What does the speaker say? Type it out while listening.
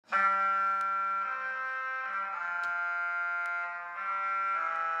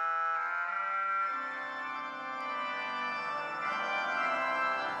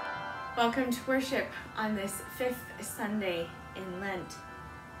Welcome to worship on this fifth Sunday in Lent.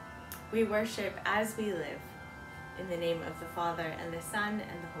 We worship as we live, in the name of the Father, and the Son,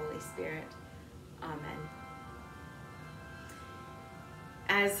 and the Holy Spirit. Amen.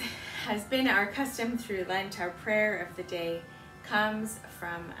 As has been our custom through Lent, our prayer of the day comes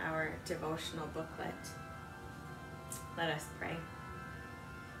from our devotional booklet. Let us pray.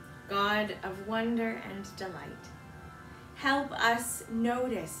 God of wonder and delight, help us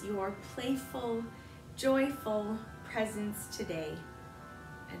notice your playful, joyful presence today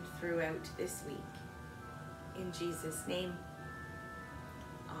and throughout this week. In Jesus' name,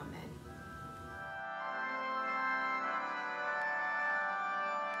 amen.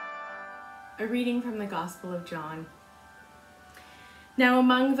 A reading from the Gospel of John. Now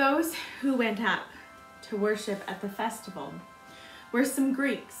among those who went up to worship at the festival were some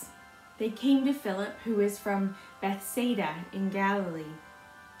Greeks. They came to Philip, who is from Bethsaida in Galilee,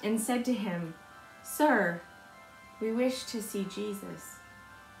 and said to him, "Sir, we wish to see Jesus."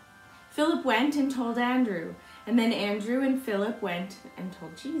 Philip went and told Andrew, and then Andrew and Philip went and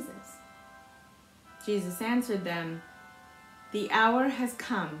told Jesus. Jesus answered them, "The hour has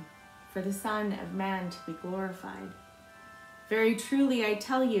come for the Son of Man to be glorified. Very truly I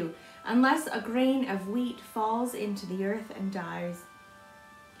tell you, unless a grain of wheat falls into the earth and dies,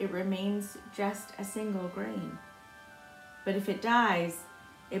 it remains just a single grain. But if it dies,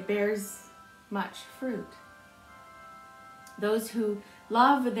 it bears much fruit. Those who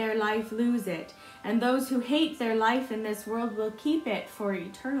love their life lose it, and those who hate their life in this world will keep it for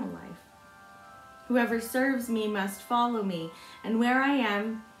eternal life. Whoever serves me must follow me, and where I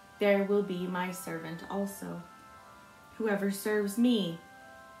am, there will be my servant also. Whoever serves me,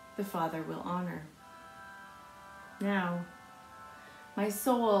 the Father will honor. Now, my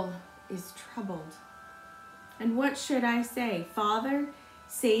soul is troubled. And what should I say? Father,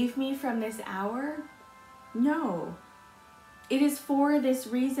 save me from this hour? No. It is for this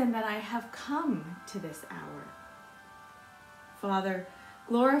reason that I have come to this hour. Father,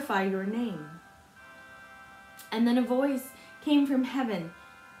 glorify your name." And then a voice came from heaven.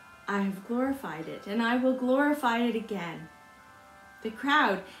 "I have glorified it, and I will glorify it again." The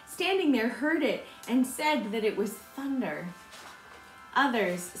crowd standing there heard it and said that it was thunder.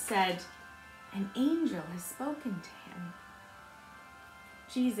 Others said, "An angel has spoken to him."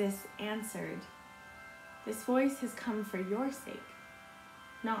 Jesus answered, "This voice has come for your sake,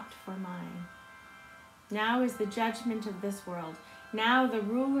 not for mine. Now is the judgment of this world. Now the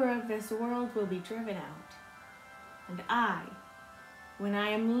ruler of this world will be driven out. And I, when I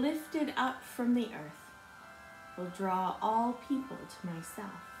am lifted up from the earth, will draw all people to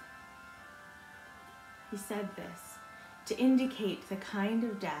myself." He said this to indicate the kind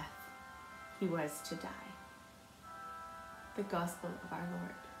of death he was to die. The Gospel of our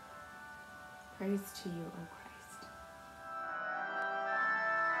Lord. Praise to you, O Christ.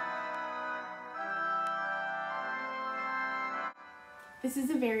 This is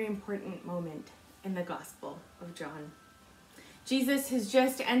a very important moment in the Gospel of John. Jesus has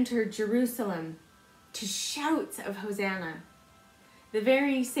just entered Jerusalem to shouts of Hosanna, the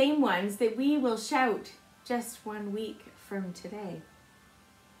very same ones that we will shout just 1 week from today.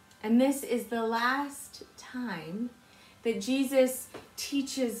 And this is the last time that Jesus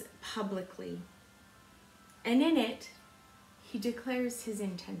teaches publicly. And in it, he declares his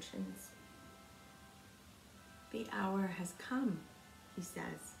intentions. "The hour has come," he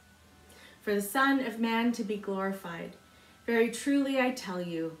says, "for the Son of Man to be glorified. Very truly I tell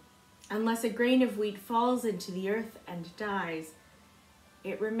you, unless a grain of wheat falls into the earth and dies,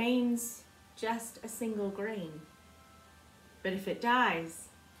 it remains just a single grain. But if it dies,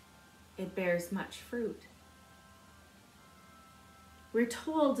 it bears much fruit." We're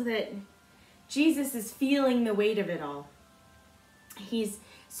told that Jesus is feeling the weight of it all. He's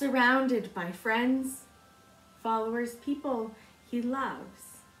surrounded by friends, followers, people he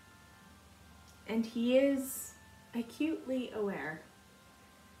loves. And he is acutely aware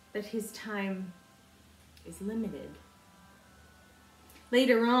that his time is limited.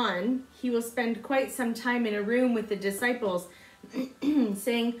 Later on, he will spend quite some time in a room with the disciples,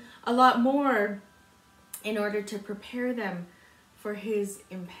 saying a lot more in order to prepare them for his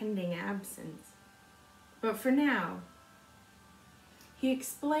impending absence. But for now, he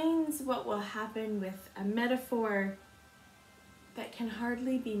explains what will happen with a metaphor that can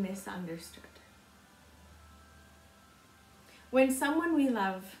hardly be misunderstood. When someone we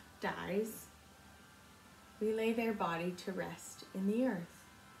love dies, we lay their body to rest in the earth.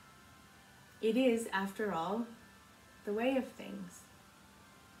 It is, after all, the way of things.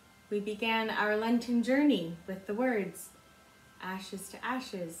 We began our Lenten journey with the words, "Ashes to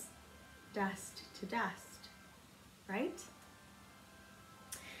ashes, dust to dust, right?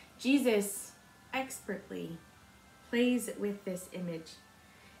 Jesus expertly plays with this image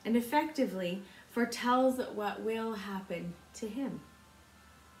and effectively foretells what will happen to him.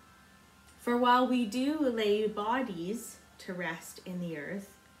 For while we do lay bodies to rest in the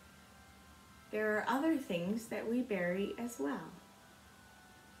earth, there are other things that we bury as well.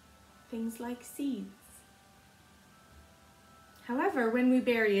 Things like seeds. However, when we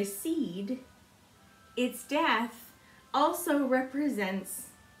bury a seed, its death also represents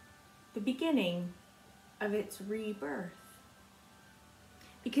the beginning of its rebirth.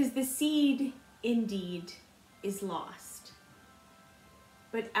 Because the seed indeed is lost,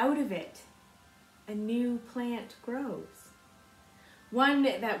 but out of it a new plant grows, one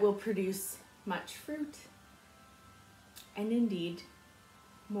that will produce much fruit and indeed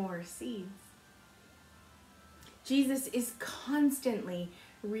more seeds. Jesus is constantly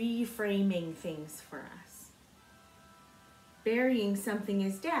reframing things for us. Burying something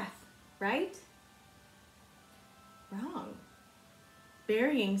is death, right? Wrong.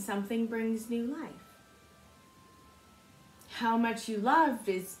 Burying something brings new life. How much you love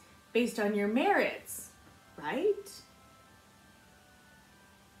is based on your merits, right?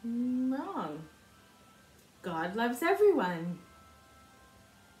 Wrong. God loves everyone.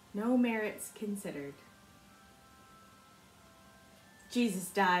 No merits considered. Jesus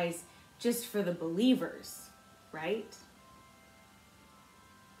dies just for the believers, right?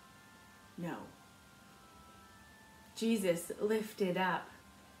 No. Jesus lifted up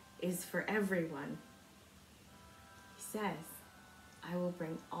is for everyone. He says, I will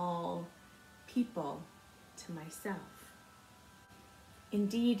bring all people to myself.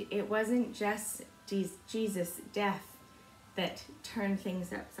 Indeed, it wasn't just Jesus' death that turned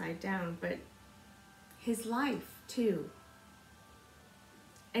things upside down, but his life too.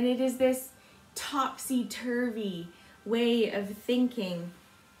 And it is this topsy-turvy way of thinking,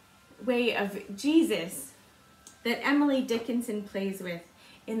 way of Jesus, that Emily Dickinson plays with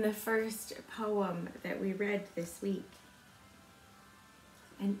in the first poem that we read this week.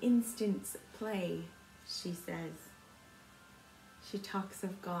 An instant's play, she says. She talks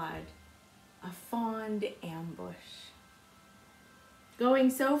of God, a fond ambush. Going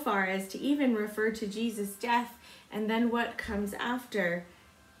so far as to even refer to Jesus' death and then what comes after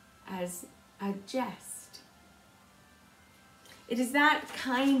as a jest. It is that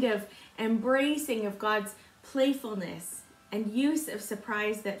kind of embracing of God's playfulness and use of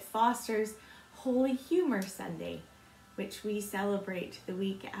surprise that fosters Holy Humor Sunday, which we celebrate the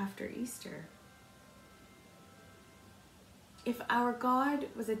week after Easter. If our God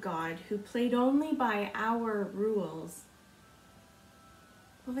was a God who played only by our rules,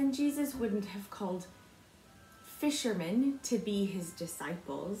 well, then Jesus wouldn't have called fishermen to be his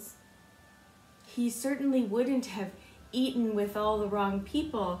disciples. He certainly wouldn't have eaten with all the wrong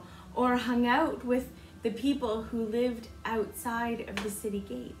people or hung out with the people who lived outside of the city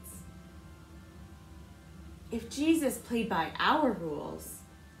gates. If Jesus played by our rules,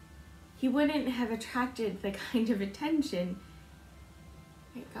 he wouldn't have attracted the kind of attention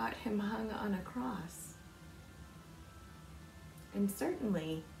that got him hung on a cross. And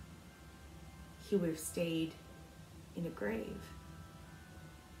certainly, he would have stayed in a grave.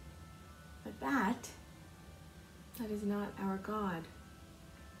 But that is not our God.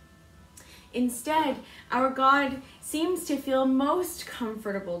 Instead, our God seems to feel most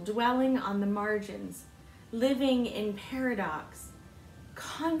comfortable dwelling on the margins, living in paradox,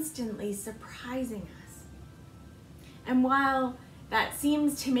 constantly surprising us. And while that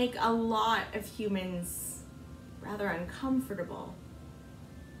seems to make a lot of humans rather uncomfortable,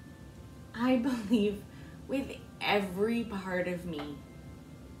 I believe with every part of me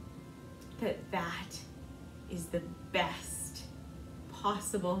that is the best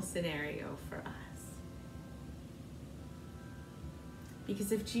possible scenario for us.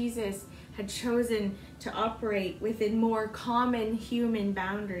 Because if Jesus had chosen to operate within more common human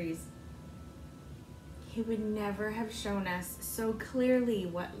boundaries, he would never have shown us so clearly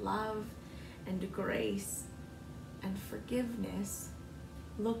what love and grace and forgiveness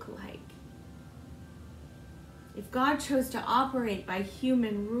look like. If God chose to operate by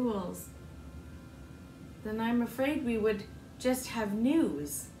human rules, then I'm afraid we would just have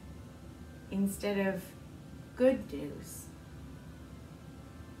news instead of good news.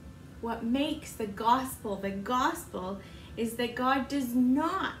 What makes the gospel is that God does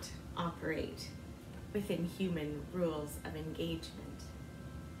not operate within human rules of engagement.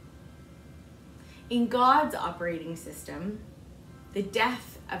 In God's operating system, the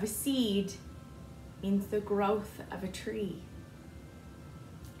death of a seed means the growth of a tree.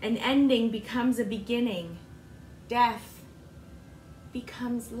 An ending becomes a beginning. Death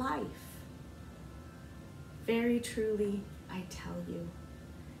becomes life. Very truly, I tell you,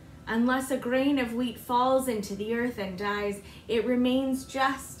 unless a grain of wheat falls into the earth and dies, it remains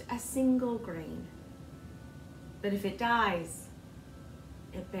just a single grain. But if it dies,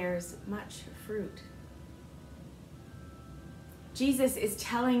 it bears much fruit. Jesus is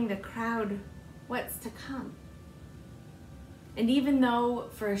telling the crowd what's to come. And even though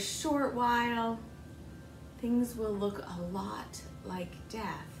for a short while things will look a lot like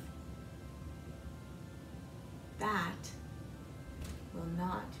death, that will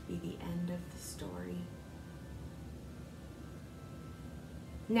not be the end of the story.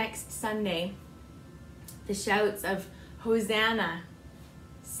 Next Sunday, the shouts of Hosanna,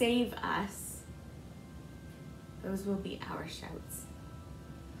 save us, those will be our shouts.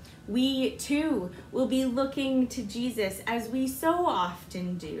 We too will be looking to Jesus, as we so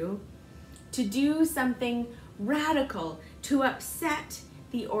often do, to do something radical, to upset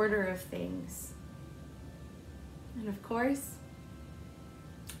the order of things. And of course,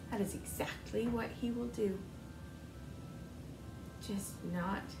 that is exactly what he will do, just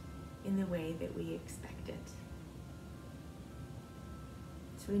not in the way that we expect it.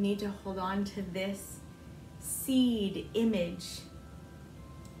 So we need to hold on to this seed image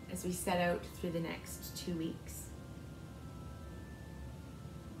as we set out through the next 2 weeks.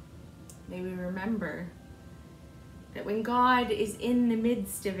 May we remember that when God is in the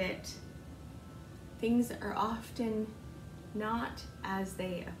midst of it, things are often not as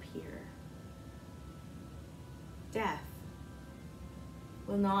they appear. Death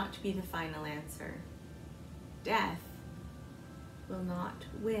will not be the final answer. Death will not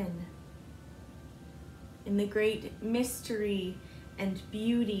win. In the great mystery and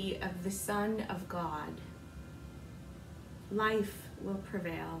beauty of the Son of God, life will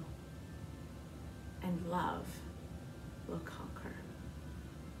prevail and love will conquer.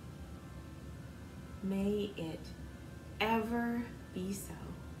 May it ever be so.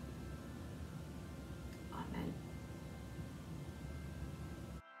 Amen.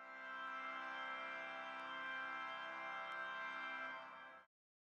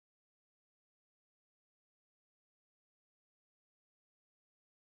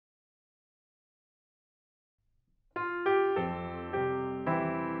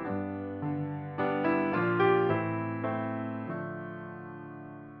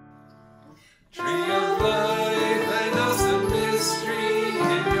 Tree of life and awesome mystery,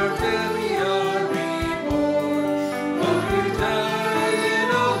 in your belly are reborn. Though you die in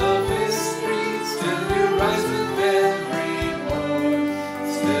all of history, still you rise with every morn.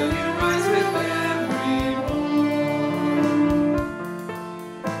 Still you rise with every morn.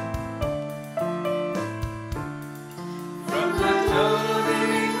 From the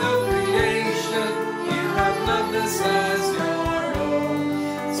dawning of creation, you have loved us as your own.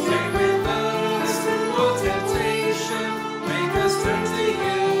 Stay with us through all temptation. Make us turn to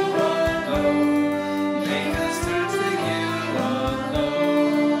you alone. Make us turn to you alone.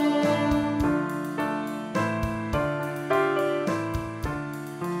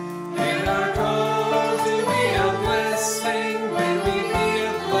 In our call to be a blessing, may we be a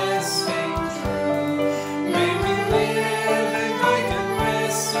blessing true. May we live and die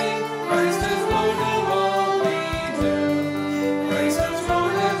confessing Christ is Lord of all we do. Christ is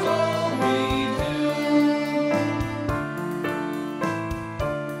Lord of all we do.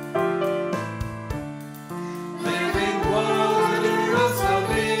 Living water of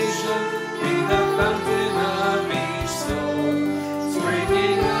salvation, be the fountain of each soul.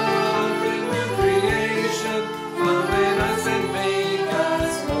 Springing up in new creation, flow in us and make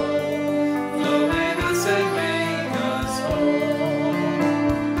us whole. Flow in us and make us whole.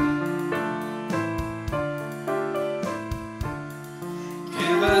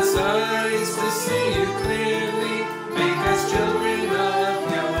 Give us eyes to see you clearly, make us children of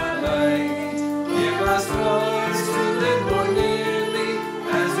your light. Give us hearts to live more nearly,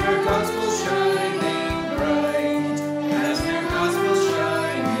 as your gospel shining bright, as your gospel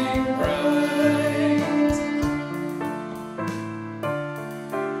shining bright.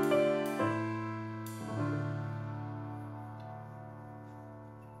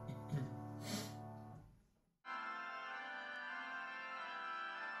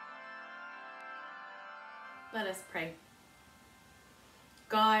 Let us pray.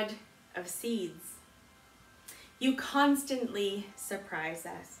 God of seeds, you constantly surprise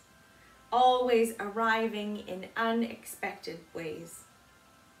us, always arriving in unexpected ways.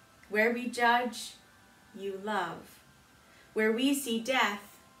 Where we judge, you love. Where we see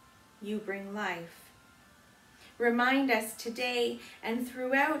death, you bring life. Remind us today and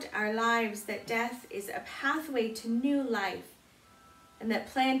throughout our lives that death is a pathway to new life, and that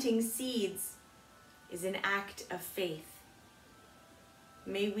planting seeds is an act of faith.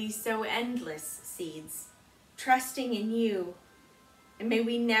 May we sow endless seeds, trusting in you, and may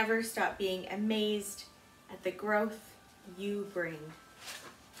we never stop being amazed at the growth you bring.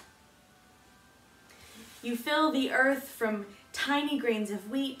 You fill the earth from tiny grains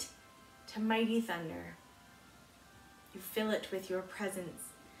of wheat to mighty thunder. You fill it with your presence,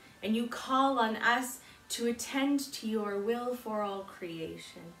 and you call on us to attend to your will for all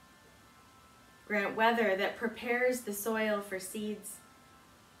creation. Grant weather that prepares the soil for seeds,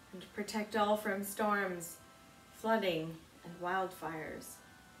 and protect all from storms, flooding, and wildfires.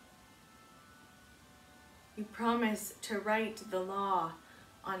 You promise to write the law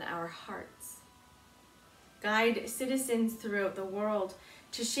on our hearts. Guide citizens throughout the world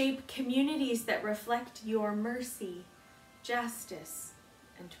to shape communities that reflect your mercy, justice,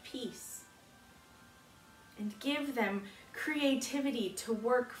 and peace. And give them creativity to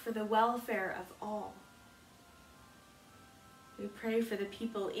work for the welfare of all. We pray for the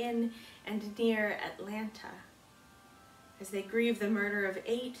people in and near Atlanta as they grieve the murder of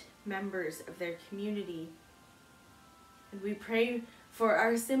 8 members of their community. And we pray for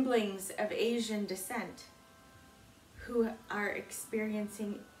our siblings of Asian descent who are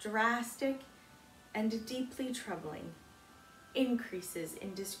experiencing drastic and deeply troubling increases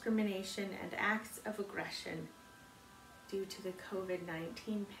in discrimination and acts of aggression due to the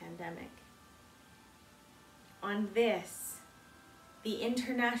COVID-19 pandemic. On this, the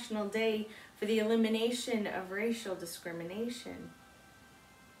International Day for the Elimination of Racial Discrimination,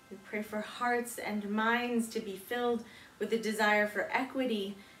 we pray for hearts and minds to be filled with a desire for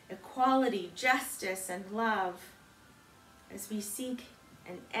equity, equality, justice, and love as we seek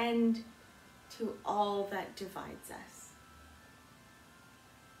an end to all that divides us.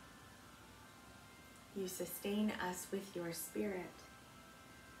 You sustain us with your Spirit.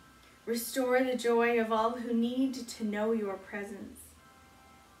 Restore the joy of all who need to know your presence,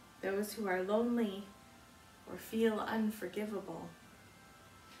 those who are lonely or feel unforgivable,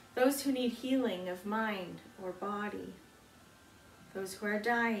 those who need healing of mind or body, those who are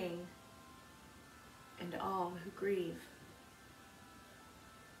dying, and all who grieve.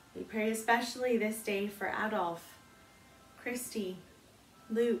 We pray especially this day for Adolf, Christy,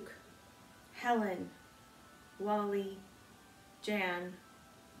 Luke, Helen, Wally, Jan,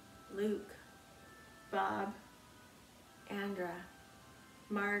 Luke, Bob, Andra,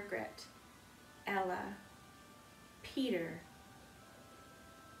 Margaret, Ella, Peter,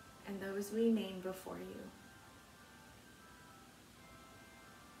 and those we name before you.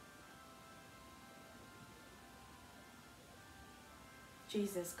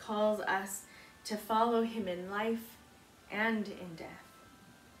 Jesus calls us to follow him in life and in death.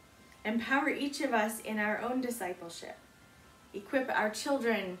 Empower each of us in our own discipleship. Equip our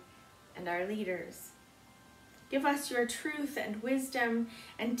children and our leaders. Give us your truth and wisdom,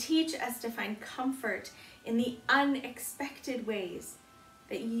 and teach us to find comfort in the unexpected ways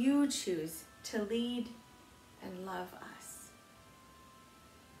that you choose to lead and love us.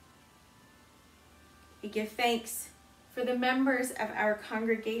 We give thanks for the members of our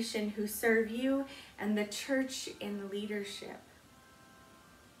congregation who serve you and the church in leadership.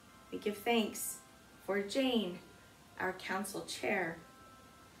 We give thanks for Jane, our council chair,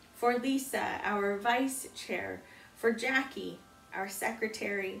 for Lisa, our vice chair, for Jackie, our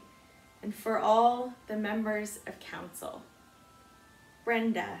secretary, and for all the members of council.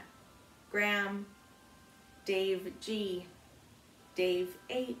 Brenda, Graham, Dave G, Dave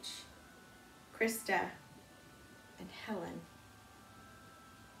H, Krista, and Helen.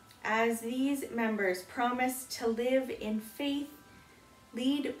 As these members promise to live in faith,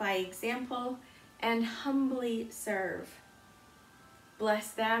 lead by example, and humbly serve,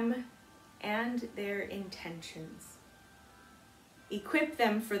 bless them and their intentions. Equip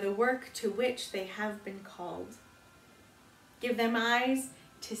them for the work to which they have been called. Give them eyes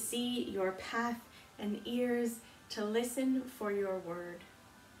to see your path and ears to listen for your word.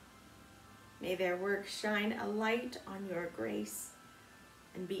 May their work shine a light on your grace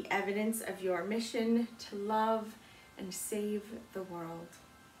and be evidence of your mission to love and save the world.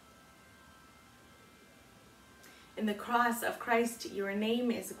 In the cross of Christ, your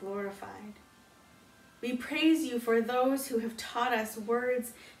name is glorified. We praise you for those who have taught us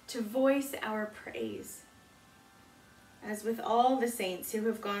words to voice our praise. As with all the saints who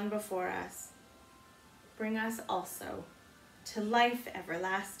have gone before us, bring us also to life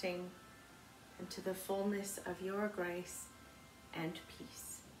everlasting and to the fullness of your grace and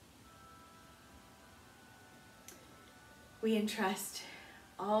peace. We entrust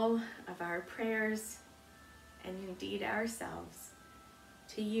all of our prayers and indeed ourselves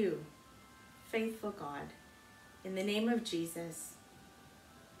to you, faithful God, in the name of Jesus,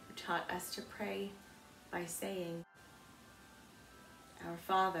 who taught us to pray by saying, Our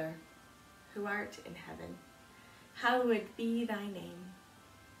Father, who art in heaven, hallowed be thy name.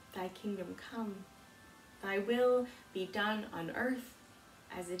 Thy kingdom come, thy will be done on earth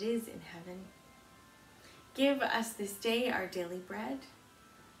as it is in heaven. Give us this day our daily bread,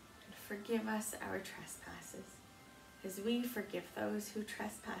 and forgive us our trespasses, as we forgive those who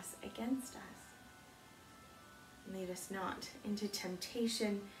trespass against us. Lead us not into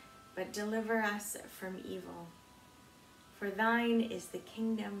temptation, but deliver us from evil. For thine is the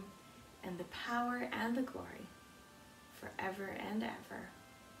kingdom, and the power, and the glory, forever and ever.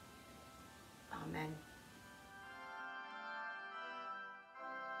 Amen.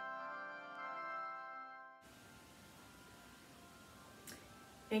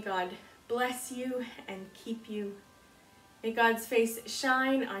 May God bless you and keep you. May God's face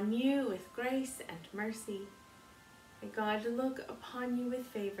shine on you with grace and mercy. May God look upon you with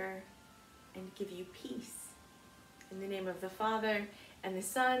favor and give you peace. In the name of the Father, and the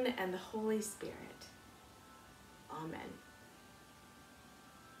Son, and the Holy Spirit. Amen.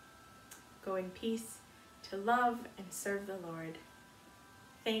 Go in peace to love and serve the Lord.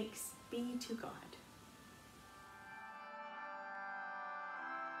 Thanks be to God.